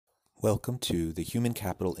Welcome to the Human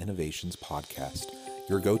Capital Innovations Podcast,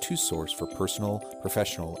 your go-to source for personal,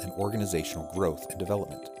 professional, and organizational growth and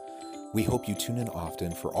development. We hope you tune in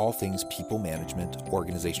often for all things people management,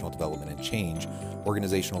 organizational development and change,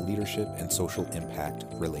 organizational leadership, and social impact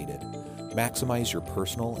related. Maximize your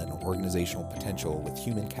personal and organizational potential with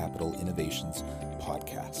Human Capital Innovations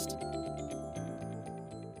Podcast.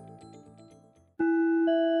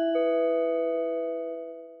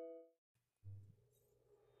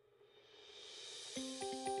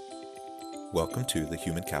 Welcome to the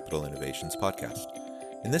Human Capital Innovations Podcast.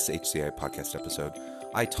 In this HCI podcast episode,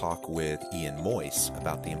 I talk with Ian Moyse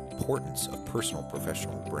about the importance of personal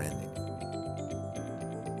professional branding.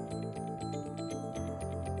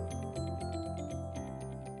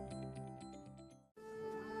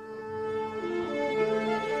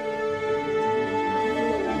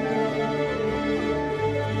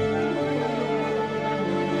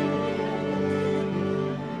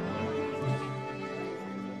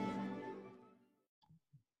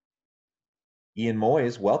 Ian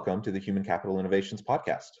Moyse, welcome to the Human Capital Innovations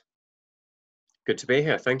Podcast. Good to be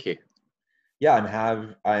here. Thank you. Yeah,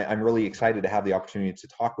 I'm really excited to have the opportunity to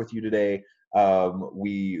talk with you today.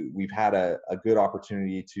 We've had a good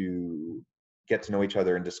opportunity to get to know each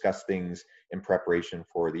other and discuss things in preparation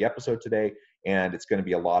for the episode today. And it's going to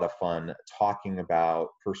be a lot of fun talking about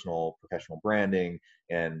personal professional branding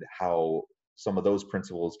and how some of those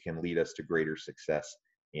principles can lead us to greater success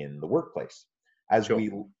in the workplace. As Sure.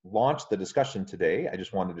 we launch the discussion today, I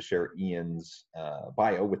just wanted to share Ian's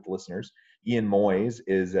bio with the listeners. Ian Moyse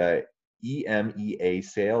is a EMEA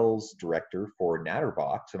sales director for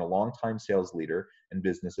Natterbox and a longtime sales leader and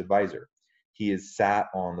business advisor. He has sat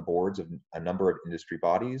on the boards of a number of industry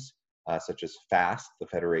bodies, such as FAST, the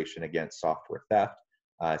Federation Against Software Theft,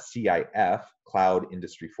 CIF, Cloud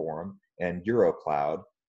Industry Forum, and EuroCloud,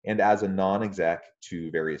 and as a non-exec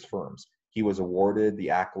to various firms. He was awarded the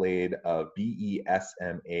accolade of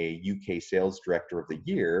BESMA UK Sales Director of the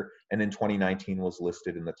Year, and in 2019 was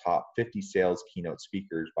listed in the top 50 sales keynote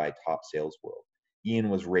speakers by Top Sales World. Ian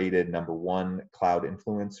was rated number 1 cloud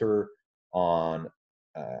influencer on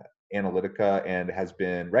Analytica and has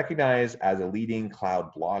been recognized as a leading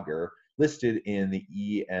cloud blogger, listed in the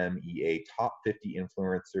EMEA top 50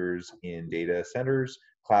 influencers in data centers,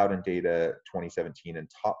 cloud and data 2017, and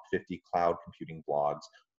top 50 cloud computing blogs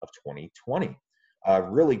of 2020.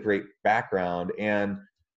 Really great background, and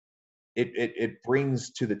it brings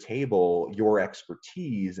to the table your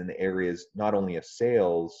expertise in the areas not only of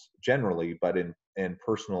sales generally, but in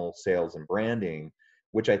personal sales and branding,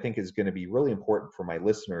 which I think is going to be really important for my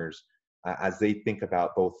listeners as they think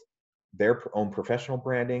about both their own professional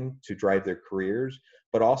branding to drive their careers,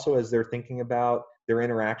 but also as they're thinking about their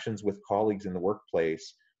interactions with colleagues in the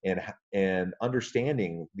workplace and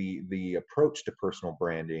understanding the approach to personal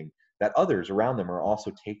branding that others around them are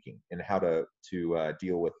also taking, and how to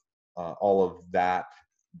deal with all of that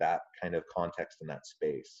kind of context in that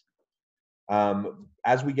space.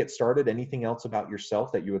 As we get started, anything else about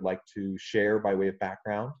yourself that you would like to share by way of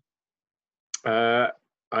background?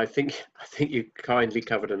 I think you kindly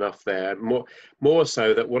covered enough there. More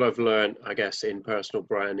so that what I've learned, I guess, in personal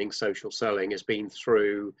branding, social selling, has been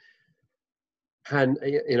through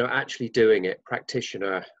actually doing it,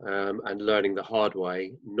 practitioner, and learning the hard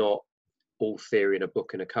way, not all theory in a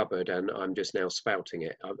book in a cupboard, and I'm just now spouting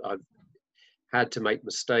it. I've had to make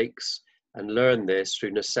mistakes and learn this through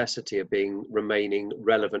necessity of remaining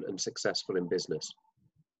relevant and successful in business.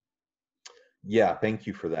 Yeah, thank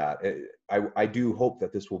you for that. I do hope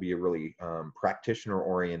that this will be a really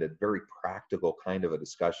practitioner-oriented, very practical kind of a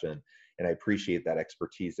discussion, and I appreciate that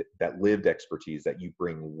expertise, that lived expertise that you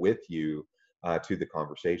bring with you to the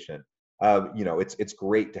conversation. It's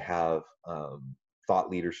great to have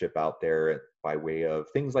thought leadership out there by way of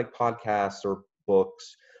things like podcasts or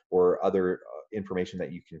books or other information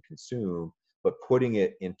that you can consume, but putting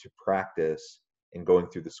it into practice and going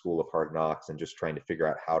through the school of hard knocks and just trying to figure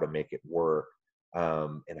out how to make it work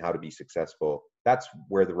and how to be successful. That's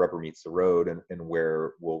where the rubber meets the road, and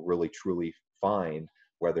where we'll really truly find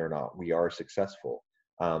whether or not we are successful.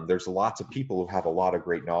 There's lots of people who have a lot of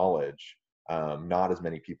great knowledge, not as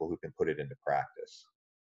many people who can put it into practice.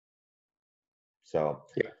 So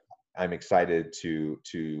yeah. I'm excited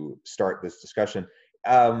to start this discussion.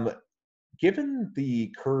 Given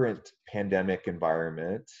the current pandemic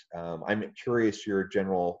environment, I'm curious your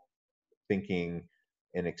general thinking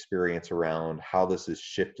and experience around how this has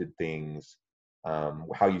shifted things,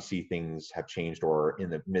 how you see things have changed or in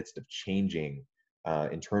the midst of changing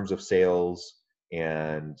in terms of sales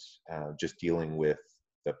and just dealing with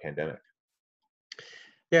the pandemic.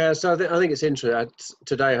 Yeah, so I think it's interesting.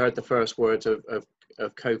 Today I heard the first words of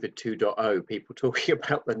of COVID 2.0, people talking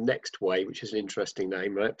about the next wave, which is an interesting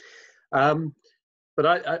name, right?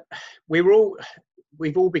 But we've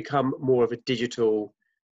all become more of a digital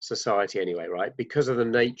society anyway, right? Because of the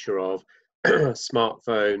nature of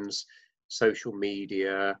smartphones, social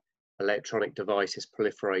media, electronic devices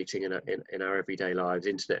proliferating in our everyday lives,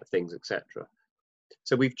 Internet of Things, etc.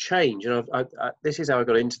 So we've changed, and this is how I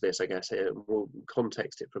got into this, I guess. We'll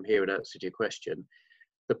context it from here and answer your question.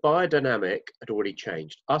 The buyer dynamic had already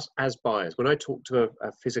changed. Us as buyers, when I talk to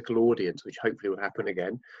a physical audience, which hopefully will happen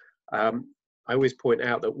again, I always point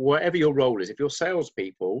out that whatever your role is, if you're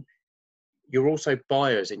salespeople, you're also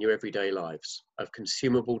buyers in your everyday lives of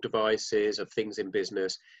consumable devices, of things in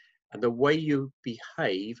business. And the way you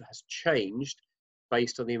behave has changed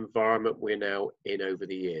based on the environment we're now in over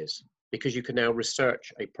the years. Because you can now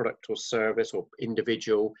research a product or service or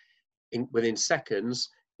individual within seconds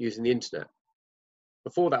using the internet.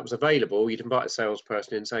 Before that was available, you'd invite a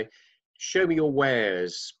salesperson in and say, show me your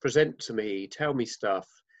wares, present to me, tell me stuff.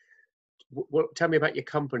 Tell me about your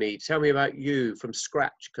company, tell me about you from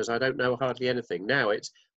scratch, because I don't know hardly anything. Now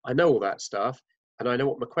I know all that stuff, and I know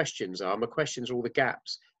what my questions are. My questions are all the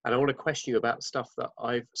gaps, and I want to question you about stuff that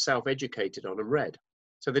I've self-educated on and read.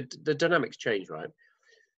 So the dynamics change, right?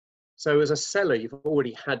 So as a seller, you've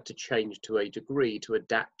already had to change to a degree to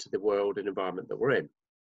adapt to the world and environment that we're in.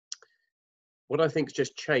 What I think's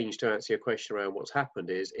just changed, to answer your question around what's happened,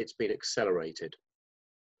 is it's been accelerated.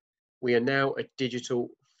 We are now a digital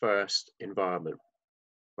first environment,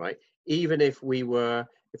 right? Even if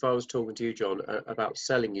I was talking to you, John, about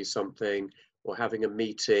selling you something or having a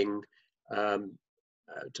meeting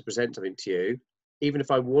to present something to you, even if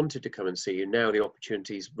I wanted to come and see you, now the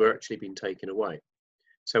opportunity's virtually been taken away.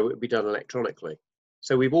 So it would be done electronically.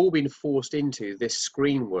 So we've all been forced into this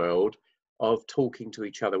screen world of talking to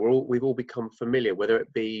each other. We've all become familiar, whether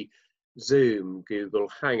it be Zoom, Google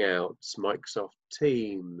Hangouts, Microsoft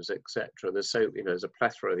Teams, etc. There's a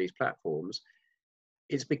plethora of these platforms.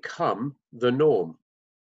 It's become the norm.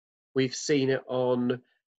 We've seen it on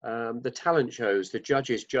the talent shows, the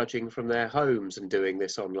judges judging from their homes and doing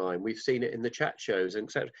this online. We've seen it in the chat shows,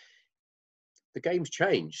 etc. The game's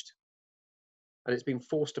changed, and it's been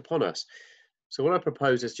forced upon us. So what I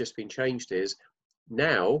propose has just been changed is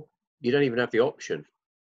now you don't even have the option.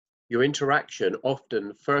 Your interaction,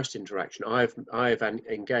 often first interaction, I've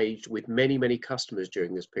engaged with many customers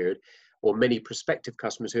during this period, or many prospective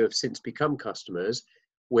customers who have since become customers,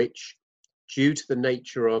 which, due to the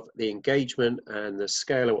nature of the engagement and the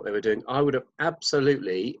scale of what they were doing, I would have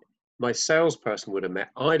absolutely, my salesperson would have met,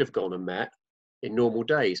 I'd have gone and met in normal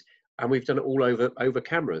days. And we've done it all over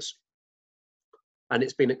cameras. And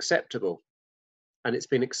it's been acceptable. And it's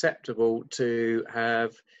been acceptable to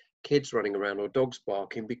have kids running around or dogs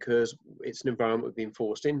barking because it's an environment we've been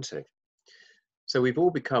forced into. So we've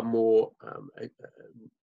all become more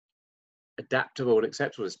adaptable and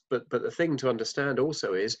acceptable. But the thing to understand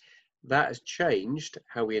also is that has changed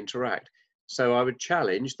how we interact. So I would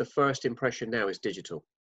challenge, the first impression now is digital,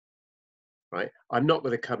 right? I'm not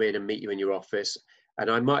going to come in and meet you in your office, and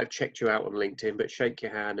I might have checked you out on LinkedIn, but shake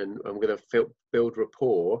your hand and I'm going to build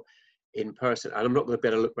rapport in person. And I'm not going to be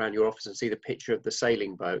able to look around your office and see the picture of the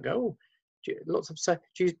sailing boat. Go, oh,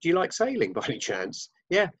 do you like sailing by any chance?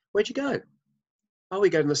 Yeah. Where'd you go? Oh, we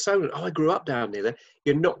go to the Solent. Oh, I grew up down near there.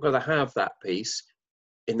 You're not going to have that piece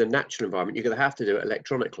in the natural environment. You're going to have to do it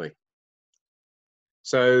electronically.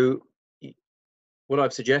 So what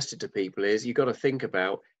I've suggested to people is you've got to think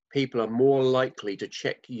about, people are more likely to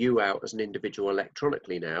check you out as an individual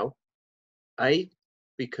electronically now.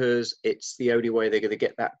 Because it's the only way they're going to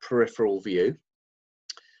get that peripheral view.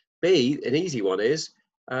 B, an easy one is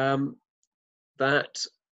that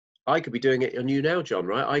I could be doing it on you now, John,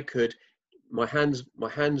 right? I could, my hands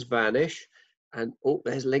vanish, and oh,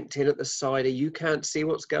 there's LinkedIn at the side. You can't see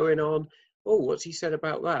what's going on. Oh, what's he said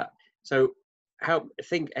about that? So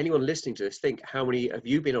anyone listening to this, think, how many have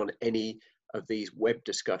you been on any of these web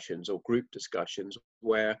discussions or group discussions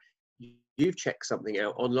where you've checked something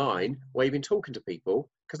out online where you've been talking to people,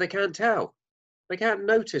 because they can't tell, they can't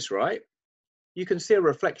notice, right? You can see a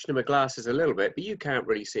reflection of my glasses a little bit, but you can't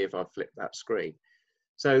really see if I flip that screen.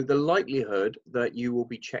 So the likelihood that you will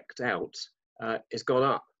be checked out has gone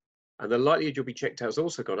up, and the likelihood you'll be checked out has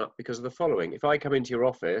also gone up because of the following. If I come into your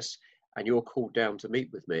office and you're called down to meet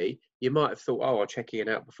with me, you might have thought, oh, I'll check in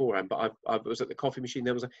out beforehand, but I was at the coffee machine,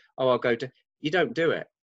 there was oh, I'll go to, you don't do it.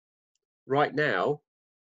 Right now,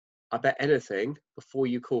 I bet anything, before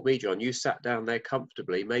you called me, John, you sat down there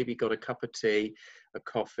comfortably, maybe got a cup of tea, a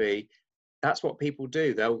coffee. That's what people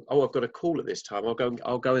do. They'll, oh, I've got a call at this time.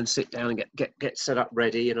 I'll go and sit down and get set up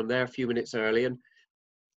ready, and I'm there a few minutes early. And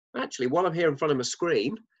Actually, while I'm here in front of a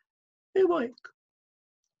screen, who might?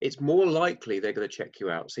 It's more likely they're going to check you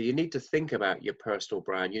out. So you need to think about your personal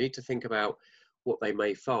brand. You need to think about what they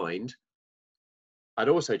may find. I'd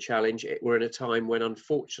also challenge it. We're in a time when,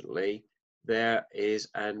 unfortunately, there is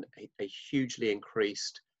a hugely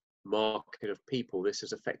increased market of people this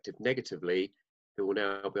has affected negatively, who will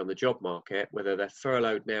now be on the job market, whether they're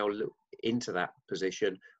furloughed now into that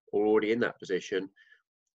position or already in that position.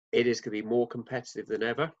 It is going to be more competitive than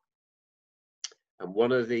ever. And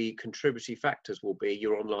one of the contributory factors will be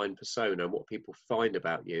your online persona and what people find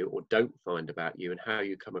about you or don't find about you, and how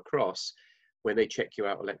you come across when they check you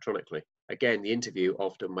out electronically. Again, the interview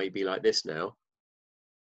often may be like this now.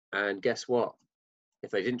 And guess what?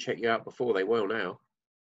 If they didn't check you out before, they will now,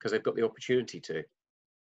 because they've got the opportunity to.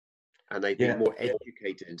 And they've been Yeah. more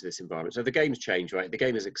educated into this environment. So the game's changed, right? The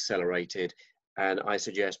game has accelerated. And I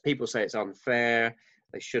suggest people say it's unfair.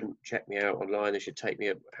 They shouldn't check me out online. They should take me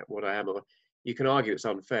at what I am. You can argue it's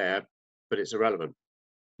unfair, but it's irrelevant.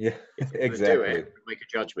 Yeah, If they're going to do exactly. it, make a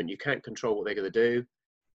judgment. You can't control what they're going to do.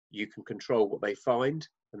 You can control what they find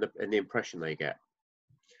and the impression they get.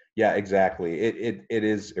 Yeah, exactly. It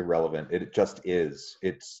is irrelevant. It just is.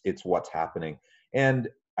 It's what's happening. And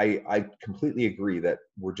I completely agree that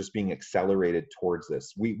we're just being accelerated towards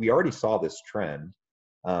this. We already saw this trend,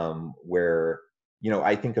 where,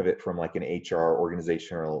 I think of it from like an HR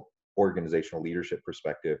organizational leadership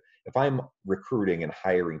perspective. If I'm recruiting and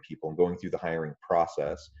hiring people and going through the hiring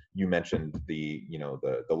process, you mentioned the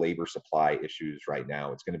labor supply issues right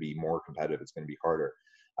now. It's going to be more competitive. It's going to be harder.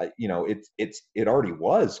 It already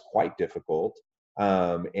was quite difficult,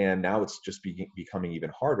 and now it's just becoming even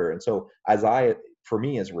harder. And so, for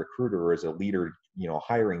me as a recruiter or as a leader,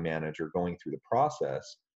 hiring manager going through the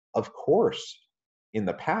process, of course, in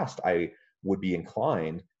the past I would be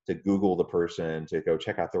inclined to Google the person, to go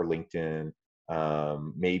check out their LinkedIn,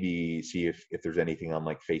 maybe see if there's anything on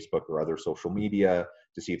like Facebook or other social media,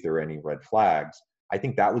 to see if there are any red flags. I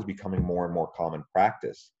think that was becoming more and more common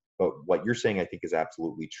practice. But what you're saying, I think, is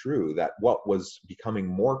absolutely true, that what was becoming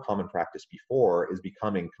more common practice before is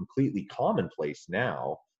becoming completely commonplace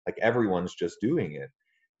now. Like everyone's just doing it.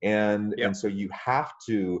 And Yep. and so you have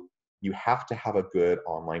to have a good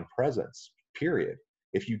online presence, period.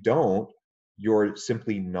 If you don't, you're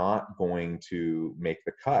simply not going to make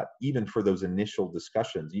the cut, even for those initial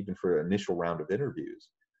discussions, even for an initial round of interviews.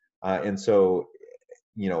 And so,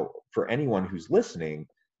 for anyone who's listening,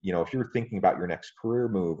 if you're thinking about your next career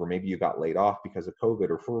move, or maybe you got laid off because of COVID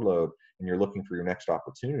or furloughed and you're looking for your next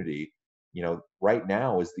opportunity, right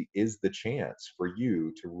now is the chance for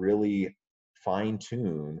you to really fine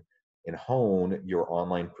tune and hone your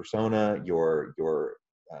online persona,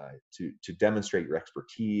 to demonstrate your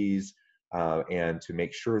expertise, and to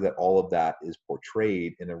make sure that all of that is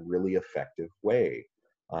portrayed in a really effective way.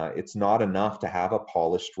 It's not enough to have a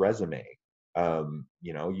polished resume.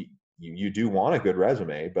 You do want a good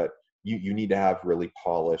resume, but you need to have really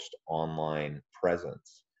polished online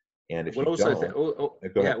presence. And if We'll you also, don't, go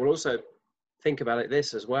yeah, ahead. we'll also think about it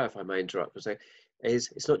this as well, if I may interrupt and say,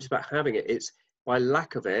 it's not just about having it, it's by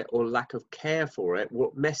lack of it or lack of care for it,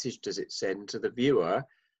 what message does it send to the viewer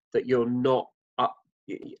that you're not up,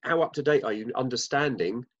 how up to date are you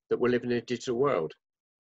understanding that we're living in a digital world,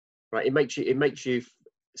 right? It makes you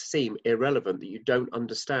seem irrelevant, that you don't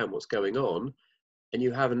understand what's going on and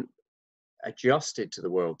you haven't adjusted to the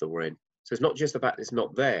world that we're in. So it's not just the fact it's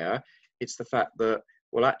not there, it's the fact that,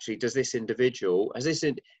 well, actually, does this individual,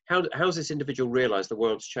 how's this individual realized the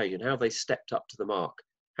world's changed, and how they stepped up to the mark?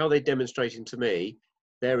 How are they demonstrating to me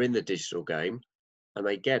they're in the digital game and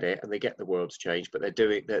they get it and they get the world's changed, but they're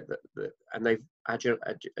doing that, and they've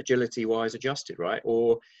agility wise adjusted, right?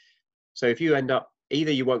 Or so if you end up,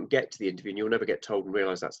 either you won't get to the interview and you'll never get told and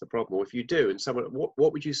realize that's the problem, or if you do, and someone,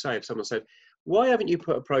 what would you say if someone said, why haven't you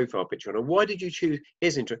put a profile picture on, and why did you choose,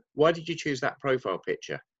 why did you choose that profile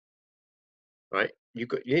picture, right? You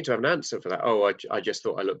need to have an answer for that. Oh, I just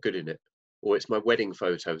thought I looked good in it, or it's my wedding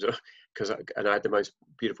photos, because I had the most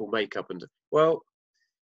beautiful makeup. And well,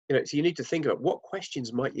 so you need to think about what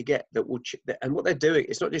questions might you get that will, and what they're doing.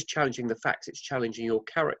 It's not just challenging the facts; it's challenging your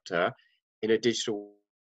character in a digital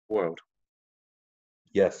world.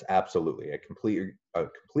 Yes, absolutely. I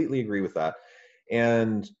completely agree with that.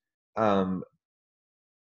 And um,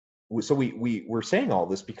 so we're saying all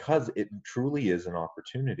this because it truly is an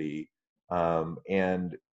opportunity,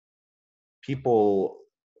 and people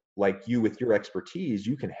like you, with your expertise,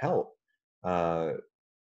 you can help uh,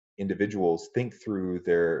 individuals think through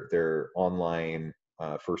their online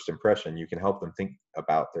first impression. You can help them think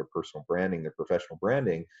about their personal branding, their professional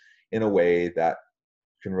branding, in a way that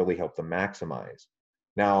can really help them maximize.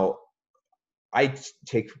 Now, I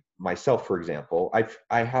take myself, for example,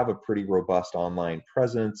 I have a pretty robust online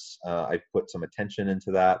presence. I've put some attention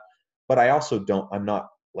into that, but I also don't, I'm not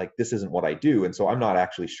like, this isn't what I do. And so I'm not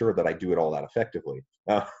actually sure that I do it all that effectively.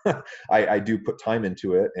 I do put time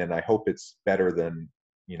into it, and I hope it's better than,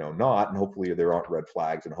 not, and hopefully there aren't red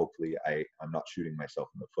flags, and hopefully I'm not shooting myself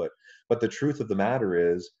in the foot. But the truth of the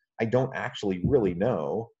matter is, I don't actually really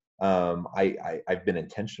know. I've been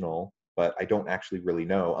intentional, but I don't actually really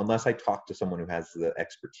know unless I talk to someone who has the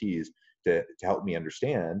expertise to help me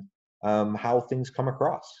understand how things come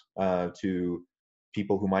across to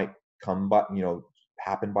people who might come, but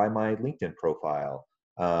happen by my LinkedIn profile,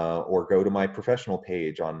 or go to my professional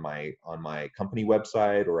page on my company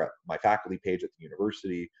website, or at my faculty page at the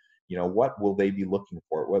university. What will they be looking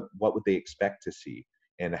for? What would they expect to see?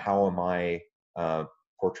 And how am I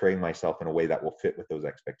portraying myself in a way that will fit with those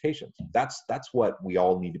expectations? That's what we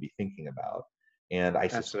all need to be thinking about. And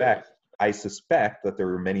Absolutely. I suspect that there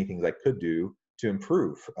are many things I could do to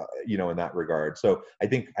improve, in that regard. So I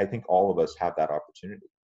think all of us have that opportunity.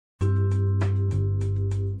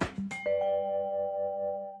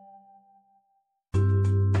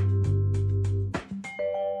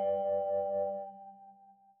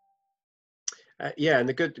 Yeah, and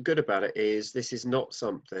the good about it is this is not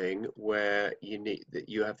something where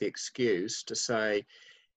you have the excuse to say,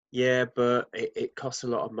 yeah, but it costs a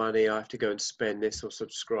lot of money. I have to go and spend this or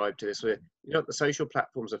subscribe to this. The social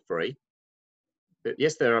platforms are free. But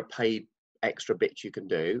yes, there are paid extra bits you can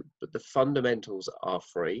do, but the fundamentals are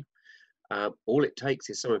free. All it takes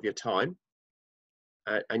is some of your time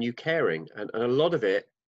and you caring, and a lot of it.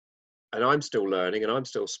 And I'm still learning, and I'm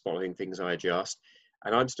still spotting things I adjust,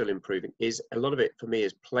 and I'm still improving. Is a lot of it for me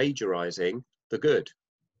is plagiarizing the good.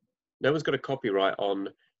 No one's got a copyright on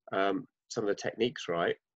some of the techniques,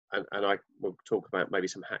 right? And I will talk about maybe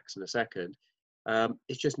some hacks in a second.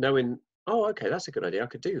 It's just knowing, oh, okay, that's a good idea. I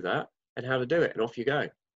could do that, and how to do it, and off you go.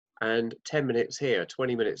 And 10 minutes here,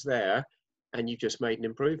 20 minutes there, and you've just made an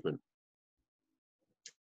improvement.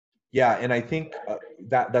 Yeah, and I think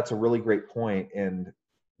that's a really great point, and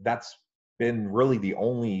that's been really the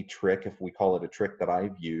only trick, if we call it a trick, that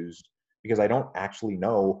I've used, because I don't actually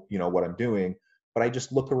know, what I'm doing, but I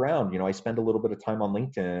just look around. I spend a little bit of time on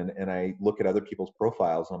LinkedIn, and I look at other people's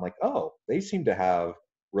profiles, and I'm like, oh, they seem to have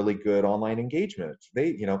really good online engagement.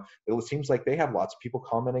 It seems like they have lots of people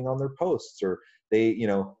commenting on their posts, or they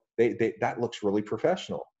that looks really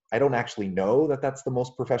professional. I don't actually know that that's the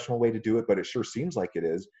most professional way to do it, but it sure seems like it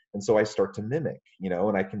is. And so I start to mimic,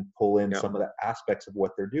 and I can pull in Yeah. some of the aspects of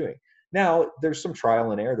what they're doing. Now, there's some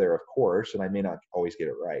trial and error there, of course, and I may not always get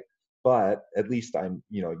it right, but at least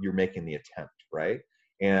you're making the attempt, right?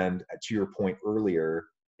 And to your point earlier,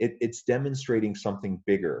 it's demonstrating something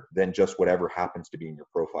bigger than just whatever happens to be in your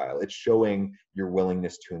profile. It's showing your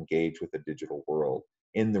willingness to engage with the digital world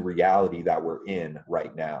in the reality that we're in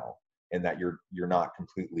right now, and that you're not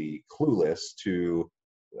completely clueless to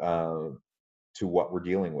what we're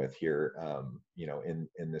dealing with here,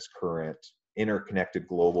 in this current interconnected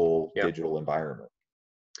global Yeah. digital environment.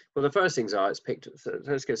 Well, the first things are,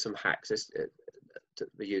 let's get some hacks.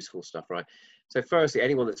 The useful stuff, right? So firstly,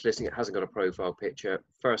 anyone that's listening that hasn't got a profile picture,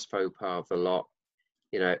 first faux pas of the lot,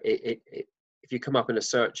 if you come up in a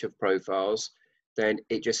search of profiles, then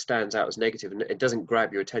it just stands out as negative, and it doesn't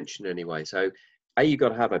grab your attention anyway. So you've got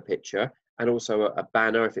to have a picture, and also a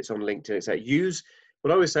banner if it's on LinkedIn. It's like, what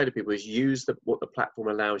I always say to people is use what the platform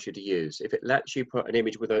allows you to use. If it lets you put an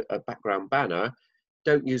image with a background banner,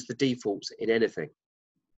 don't use the defaults in anything,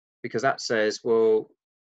 because that says, well,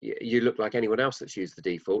 you look like anyone else that's used the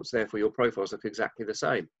defaults, therefore your profiles look exactly the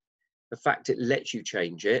same. The fact it lets you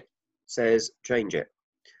change it says change it.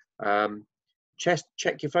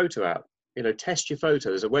 Check your photo out. Test your photo.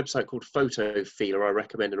 There's a website called Photo Feeler I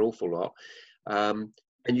recommend an awful lot,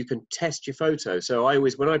 and you can test your photo. So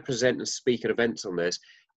when I present and speak at events on this,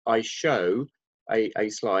 I show a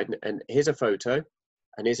slide, and here's a photo,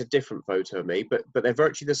 and here's a different photo of me, but they're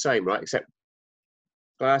virtually the same, right? Except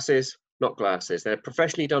glasses, not glasses. They're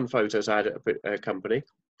professionally done photos I had at a company.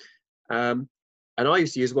 And I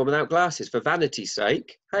used to use one without glasses for vanity's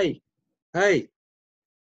sake. Hey,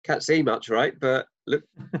 can't see much, right? But look,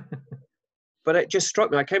 but it just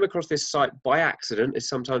struck me. I came across this site by accident, as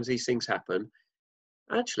sometimes these things happen.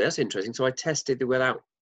 Actually, that's interesting. So I tested the without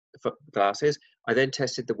glasses. I then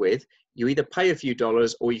tested the with. You either pay a few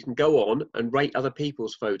dollars, or you can go on and rate other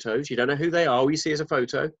people's photos. You don't know who they are. All you see is a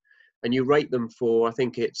photo, and you rate them for, I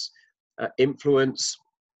think it's influence,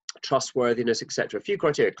 trustworthiness, etc. A few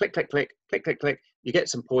criteria. Click, click, click, click, click, click. You get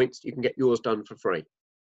some points. You can get yours done for free.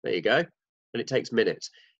 There you go. And it takes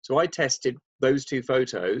minutes. So I tested those two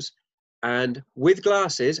photos, And with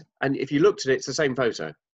glasses, and if you looked at it, it's the same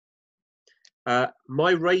photo.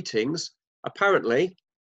 My ratings, apparently,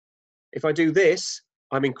 if I do this,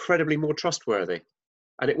 I'm incredibly more trustworthy.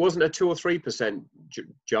 And it wasn't a 2 or 3%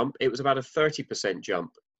 jump, it was about a 30%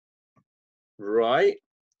 jump. Right?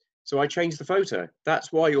 So I changed the photo.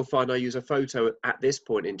 That's why you'll find I use a photo at this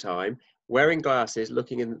point in time, wearing glasses,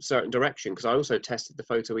 looking in a certain direction, because I also tested the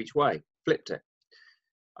photo each way, flipped it.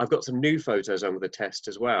 I've got some new photos I'm going to test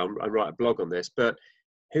as well. I write a blog on this, but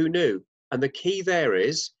who knew? And the key there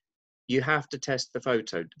is you have to test the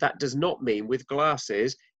photo. That does not mean with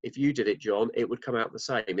glasses, if you did it, John, it would come out the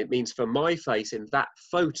same. It means for my face in that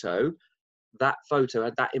photo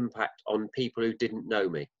had that impact on people who didn't know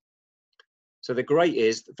me. So the great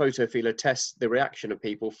is the photo feeler tests the reaction of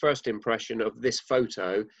people, first impression of this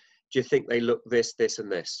photo. Do you think they look this, this,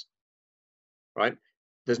 and this? Right?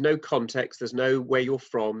 There's no context, there's no where you're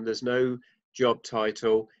from, there's no job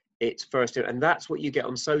title. It's first, and that's what you get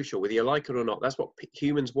on social, whether you like it or not. That's what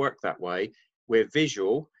humans work that way. We're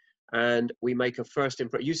visual, and we make a first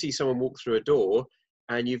impression. You see someone walk through a door,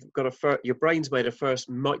 and you've got your brain's made a first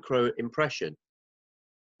micro impression.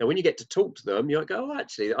 Now, when you get to talk to them, you're like, oh,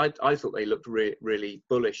 actually, I thought they looked really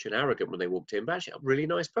bullish and arrogant when they walked in, but actually, a really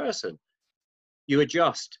nice person. You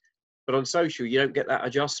adjust. But on social, you don't get that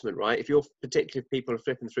adjustment, right? If you're particularly people are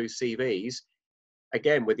flipping through CVs,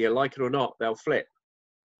 again, whether you like it or not, they'll flip.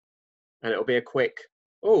 And it'll be a quick,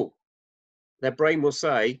 oh, their brain will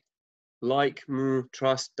say, like,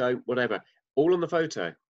 trust, don't, whatever, all on the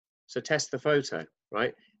photo. So test the photo,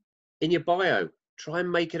 right? In your bio, try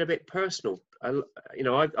and make it a bit personal. You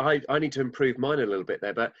know, I need to improve mine a little bit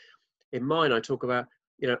there, but in mine, I talk about,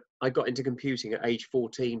 you know, I got into computing at age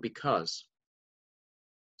 14 because.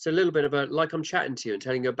 It's a little bit of a, like I'm chatting to you and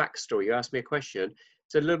telling you a backstory. You ask me a question.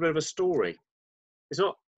 It's a little bit of a story. It's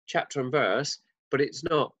not chapter and verse, but it's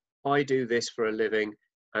not, I do this for a living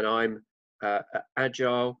and I'm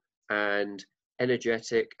agile and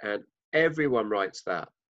energetic, and everyone writes that,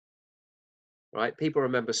 right? People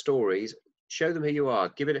remember stories. Show them who you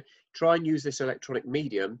are. Try and use this electronic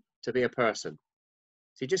medium to be a person.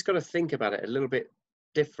 So you just got to think about it a little bit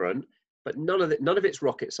different, but none of it's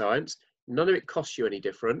rocket science. None of it costs you any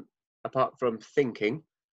different, apart from thinking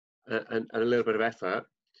and a little bit of effort,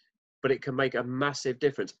 but it can make a massive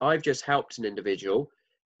difference. I've just helped an individual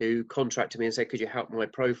who contracted me and said, could you help my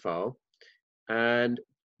profile? And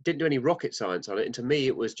didn't do any rocket science on it. And to me,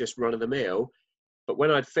 it was just run of the mill. But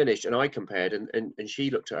when I'd finished and I compared and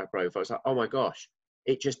she looked at her profile, I was like, oh my gosh,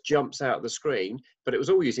 it just jumps out of the screen. But it was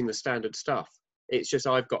all using the standard stuff. It's just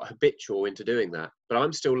I've got habitual into doing that. But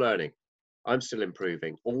I'm still learning. I'm still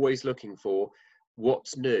improving, always looking for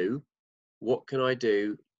what's new, what can I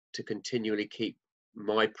do to continually keep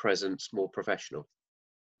my presence more professional.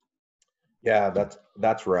 Yeah,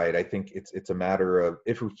 that's right. I think it's a matter of,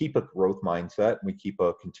 if we keep a growth mindset and we keep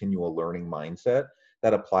a continual learning mindset,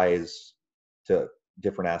 that applies to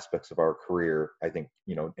different aspects of our career. I think,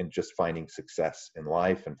 you know, and just finding success in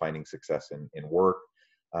life and finding success in work.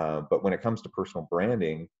 But when it comes to personal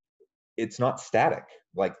branding, it's not static.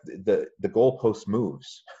 Like the goalpost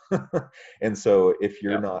moves. And so if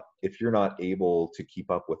you're not able to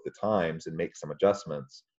keep up with the times and make some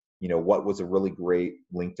adjustments, you know, what was a really great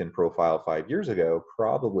LinkedIn profile 5 years ago,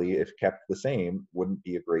 probably if kept the same, wouldn't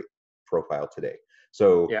be a great profile today.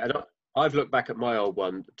 So yeah, and I've looked back at my old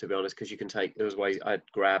one, to be honest, because you can take, there was ways I had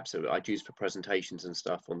grabs that I'd used for presentations and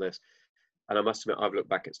stuff on this. And I must admit, I've looked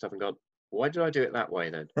back at stuff and gone, why did I do it that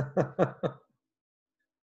way then?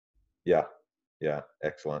 Yeah,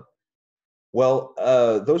 excellent. Well,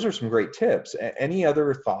 those are some great tips. Any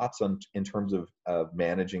other thoughts in terms of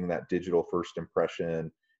managing that digital first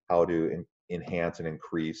impression, how to enhance and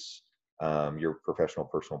increase your professional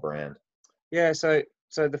personal brand? Yeah, so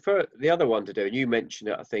the other one to do, and you mentioned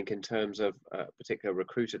it, I think, in terms of a particular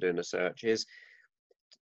recruiter doing a search, is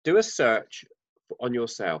do a search on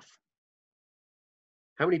yourself.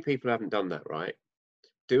 How many people haven't done that, right?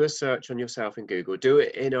 Do a search on yourself in Google. Do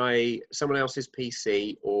it in someone else's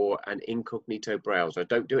PC or an incognito browser.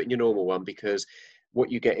 Don't do it in your normal one, because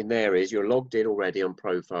what you get in there is you're logged in already on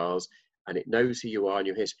profiles and it knows who you are and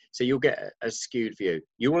your history. So you'll get a skewed view.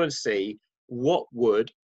 You want to see what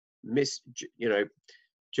would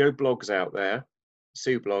Joe Blogs out there,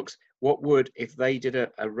 Sue Blogs, what would, if they did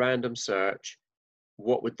a random search,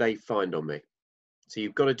 what would they find on me? So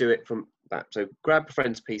you've got to do it from that. So grab a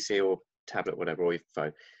friend's PC or tablet, whatever, or your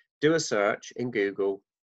phone, do a search in Google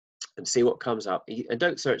and see what comes up. And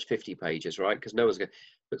don't search 50 pages, right? Because no one's going to,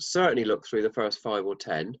 but certainly look through the first 5 or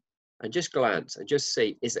 10 and just glance and just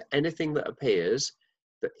see, is there anything that appears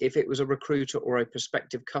that if it was a recruiter or a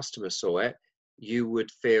prospective customer saw it, you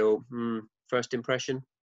would feel, first impression?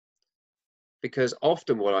 Because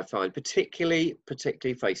often what I find, particularly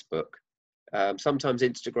Facebook, sometimes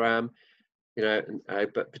Instagram,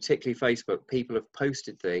 but particularly Facebook, people have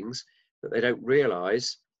posted things that they don't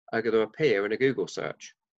realize are going to appear in a Google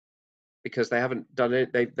search because they haven't done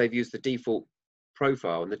it. They've used the default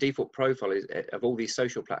profile, and the default profile of all these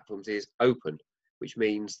social platforms is open, which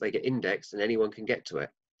means they get indexed and anyone can get to it.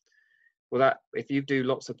 Well, if you do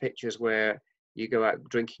lots of pictures where you go out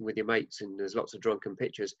drinking with your mates and there's lots of drunken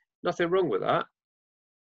pictures, nothing wrong with that.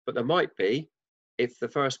 But there might be if the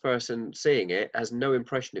first person seeing it has no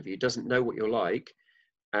impression of you, doesn't know what you're like,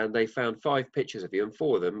 and they found 5 pictures of you and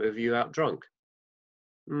 4 of them of you out drunk.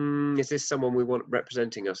 Is this someone we want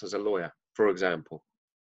representing us as a lawyer, for example?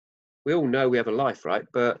 We all know we have a life, right?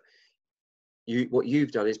 But what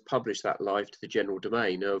you've done is publish that life to the general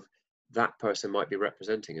domain of that person might be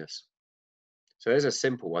representing us. So there's a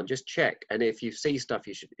simple one. Just check. And if you see stuff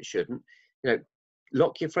you shouldn't,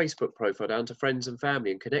 lock your Facebook profile down to friends and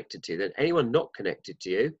family and connected to you. Then anyone not connected to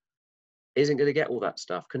you isn't going to get all that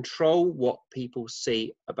stuff. Control what people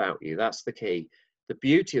see about you. That's the key. The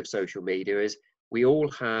beauty of social media is we all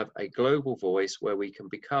have a global voice where we can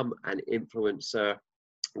become an influencer.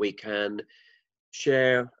 We can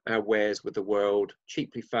share our wares with the world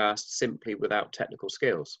cheaply, fast, simply, without technical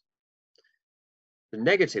skills. The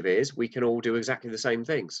negative is we can all do exactly the same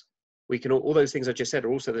things. All those things I just said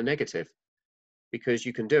are also the negative, because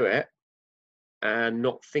you can do it and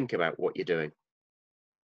not think about what you're doing.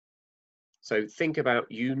 So think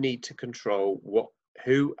about, you need to control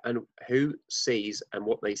who sees and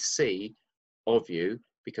what they see of you,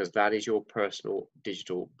 because that is your personal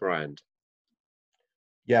digital brand.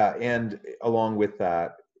 Yeah, and along with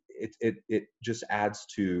that, it just adds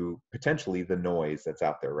to potentially the noise that's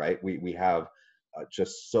out there, right? We have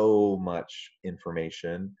just so much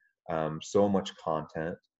information, so much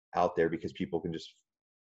content out there because people can just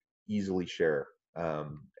easily share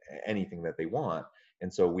anything that they want.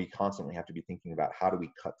 And so we constantly have to be thinking about, how do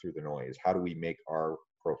we cut through the noise? How do we make our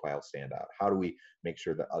profile stand out? How do we make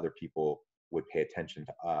sure that other people would pay attention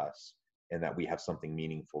to us and that we have something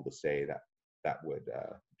meaningful to say that would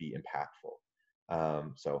be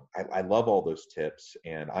impactful? So I love all those tips,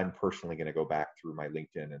 and I'm personally going to go back through my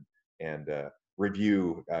LinkedIn and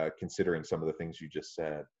review, considering some of the things you just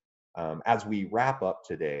said. As we wrap up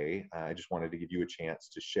today, I just wanted to give you a chance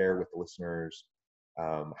to share with the listeners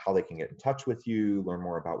how they can get in touch with you, learn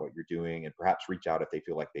more about what you're doing, and perhaps reach out if they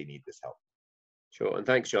feel like they need this help. Sure, and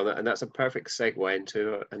thanks, John. And that's a perfect segue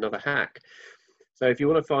into another hack. So if you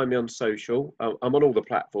want to find me on social, I'm on all the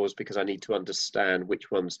platforms because I need to understand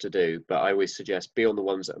which ones to do. But I always suggest be on the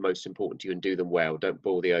ones that are most important to you and do them well. Don't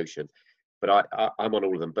boil the ocean. But I'm on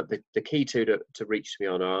all of them. But the key to reach me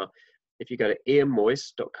on are, if you go to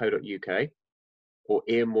ianmoyse.co.uk or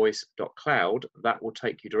ianmoyse.cloud, that will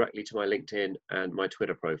take you directly to my LinkedIn and my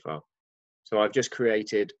Twitter profile. So I've just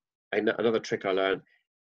created another trick I learned.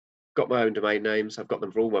 Got my own domain names. I've got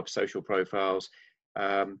them for all my social profiles.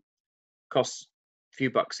 Costs a few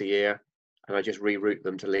bucks a year, and I just reroute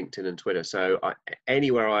them to LinkedIn and Twitter. So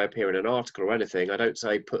anywhere I appear in an article or anything, I don't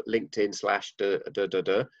say put LinkedIn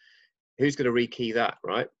 /. Who's going to rekey that,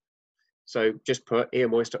 right? So just put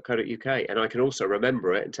ianmoyse.co.uk, and I can also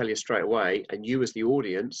remember it and tell you straight away. And you, as the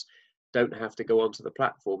audience, don't have to go onto the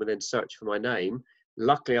platform and then search for my name.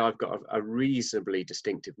 Luckily, I've got a reasonably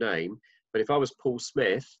distinctive name. But if I was Paul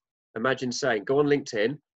Smith, imagine saying, go on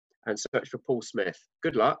LinkedIn and search for Paul Smith.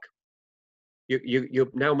 Good luck. You're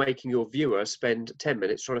now making your viewer spend 10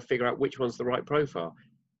 minutes trying to figure out which one's the right profile.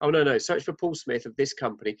 Oh, no, search for Paul Smith of this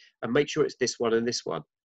company and make sure it's this one and this one.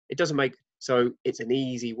 It doesn't make, so it's an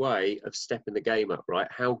easy way of stepping the game up, right?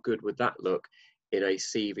 How good would that look in a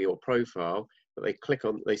CV or profile? But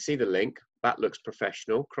they see the link, that looks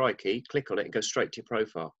professional, crikey, click on it and go straight to your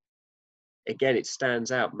profile. Again, it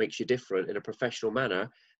stands out, makes you different in a professional manner.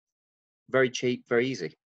 Very cheap, very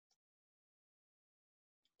easy.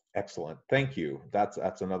 Excellent. Thank you. That's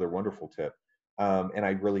another wonderful tip. And I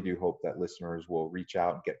really do hope that listeners will reach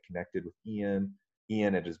out and get connected with Ian.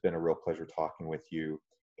 Ian, it has been a real pleasure talking with you.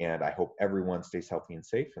 And I hope everyone stays healthy and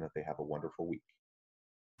safe and that they have a wonderful week.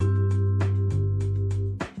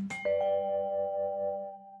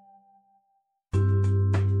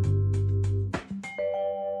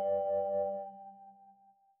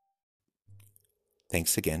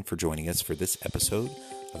 Thanks again for joining us for this episode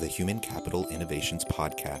of the Human Capital Innovations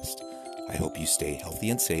Podcast. I hope you stay healthy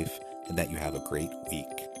and safe and that you have a great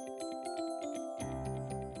week.